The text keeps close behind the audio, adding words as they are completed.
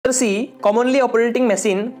Answer C. Commonly operating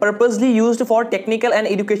machine purposely used for technical and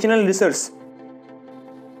educational research.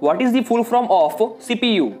 What is the full form of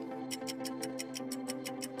CPU?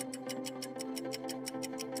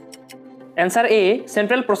 Answer A.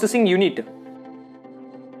 Central Processing Unit.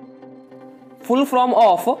 Full form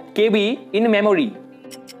of KB in memory.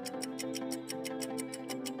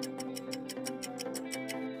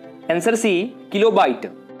 Answer C.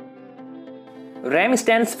 Kilobyte. RAM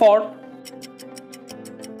stands for.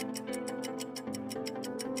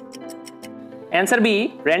 Answer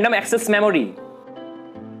B. Random access memory.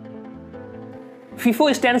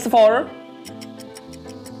 FIFO stands for.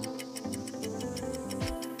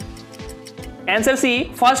 Answer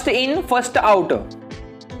C. First in, first out.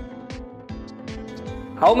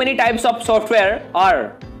 How many types of software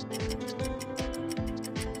are?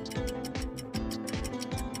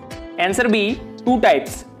 Answer B. 2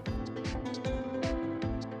 types.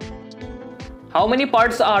 How many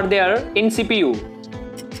parts are there in CPU?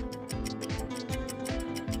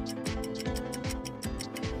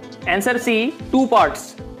 Answer C. 2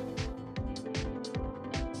 parts.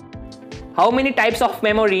 How many types of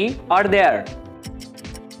memory are there?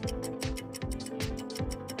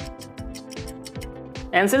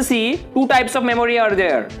 Answer C. 2 types of memory are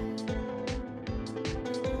there.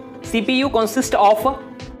 CPU consists of.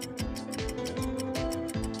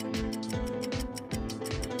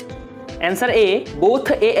 Answer A. Both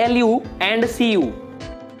ALU and CU.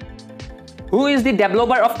 Who is the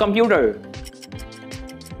developer of computer?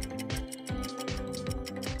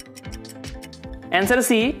 Answer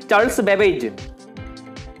C. Charles Babbage.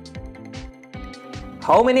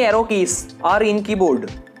 How many arrow keys are in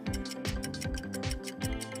keyboard?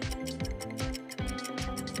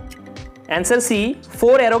 Answer C.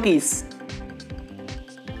 4 arrow keys.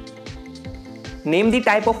 Name the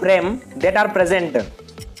type of RAM that are present.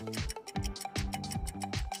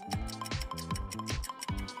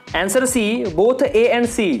 Answer C. Both A and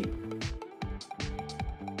C.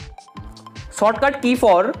 Shortcut key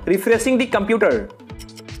for refreshing the computer.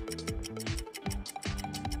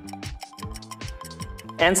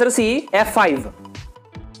 Answer C. F5.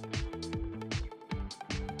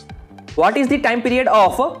 What is the time period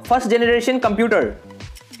of first generation computer?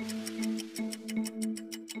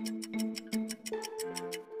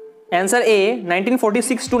 Answer A.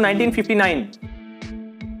 1946 to 1959.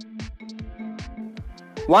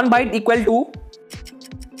 1 byte equal to.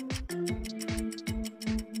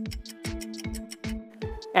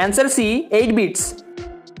 Answer C. 8 bits.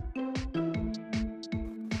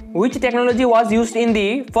 Which technology was used in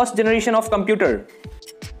the first generation of computer?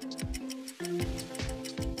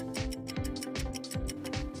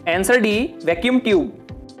 Answer D. Vacuum tube.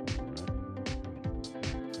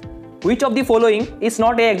 Which of the following is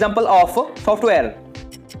not an example of software?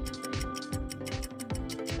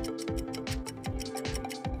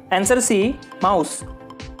 Answer C. Mouse.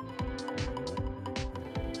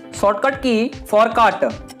 Shortcut key for cut.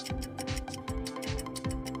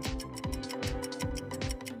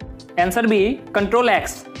 Answer B. Control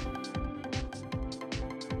X.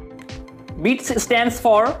 Bits stands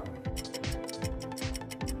for.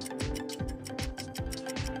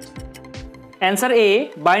 Answer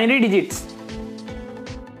A. Binary digits.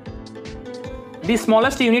 The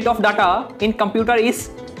smallest unit of data in computer is.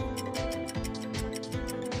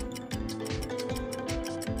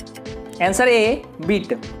 Answer A.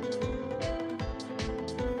 Bit.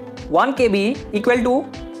 1 KB equal to.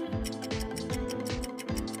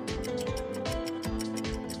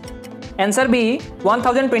 Answer B.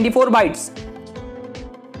 1024 bytes.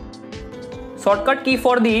 Shortcut key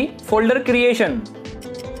for the folder creation.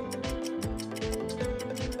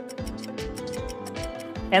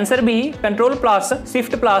 Answer B. Control plus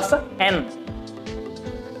Shift plus N.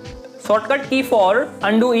 Shortcut key for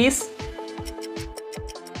undo is.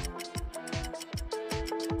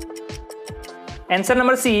 Answer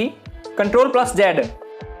number C. Control plus Z.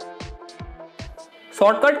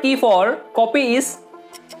 Shortcut key for copy is.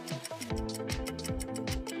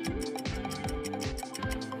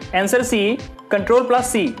 Answer C. Control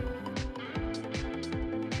plus C.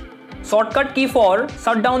 Shortcut key for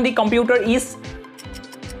shut down the computer is.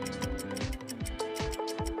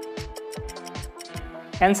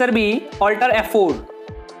 Answer B. Alt F4.